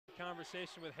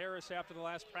conversation with Harris after the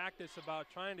last practice about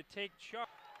trying to take charge,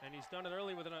 and he's done it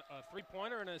early with a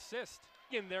three-pointer and an assist.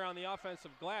 In there on the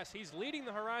offensive glass, he's leading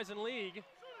the Horizon League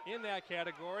in that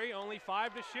category. Only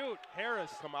 5 to shoot.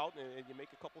 Harris come out and you make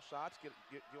a couple shots, get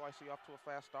UIC off to a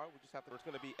fast start. We just have to. It's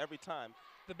going to be every time.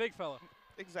 The big fella.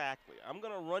 Exactly. I'm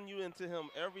going to run you into him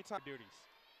every time. Duties.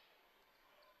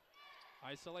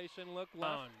 Isolation look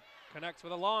long. Connects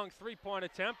with a long three-point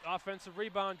attempt. Offensive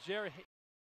rebound, Jerry.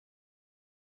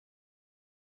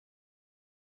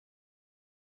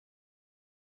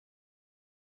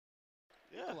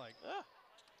 Yeah.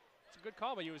 It's a good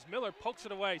call by you as Miller pokes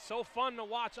it away. So fun to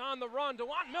watch on the run.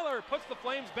 DeJuan Miller puts the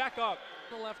Flames back up.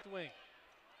 The left wing.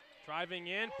 Driving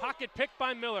in. Pocket pick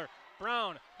by Miller.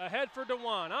 Brown ahead for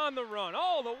DeJuan. On the run.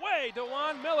 All the way.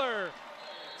 DeJuan Miller.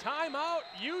 Timeout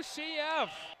UCF.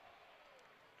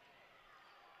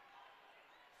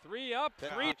 3 up.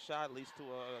 That 3 shot leads to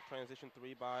a transition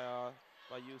three by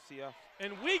UCF.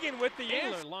 And Wiegand with the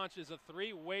answer. Launches a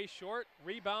three way short.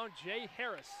 Rebound Jay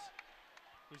Harris,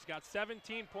 who's got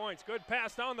 17 points. Good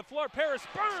pass down the floor. Paris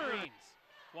burns.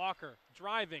 Walker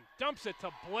driving, dumps it to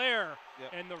Blair.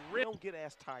 Yep. And the rip. Don't get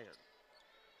ass tired.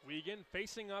 Wiegand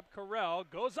facing up Carell.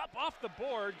 Goes up off the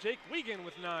board. Jake Wiegand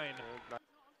with 9.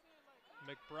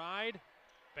 McBride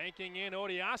banking in.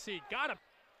 Odiasi got him.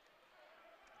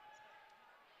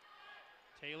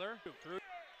 Taylor through.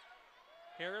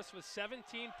 Harris with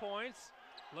 17 points.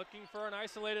 Looking for an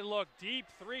isolated look. Deep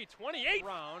three. 28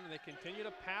 round. They continue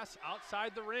to pass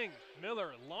outside the ring.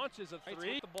 Miller launches a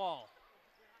three with the ball.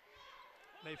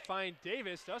 They find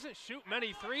Davis. Doesn't shoot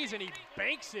many threes, and he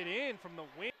banks it in from the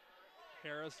wing.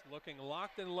 Harris looking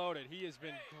locked and loaded. He has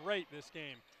been great this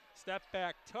game. Step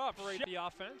back tough. The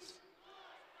offense.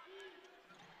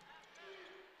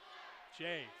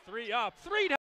 Jay, 3 up. 3 down.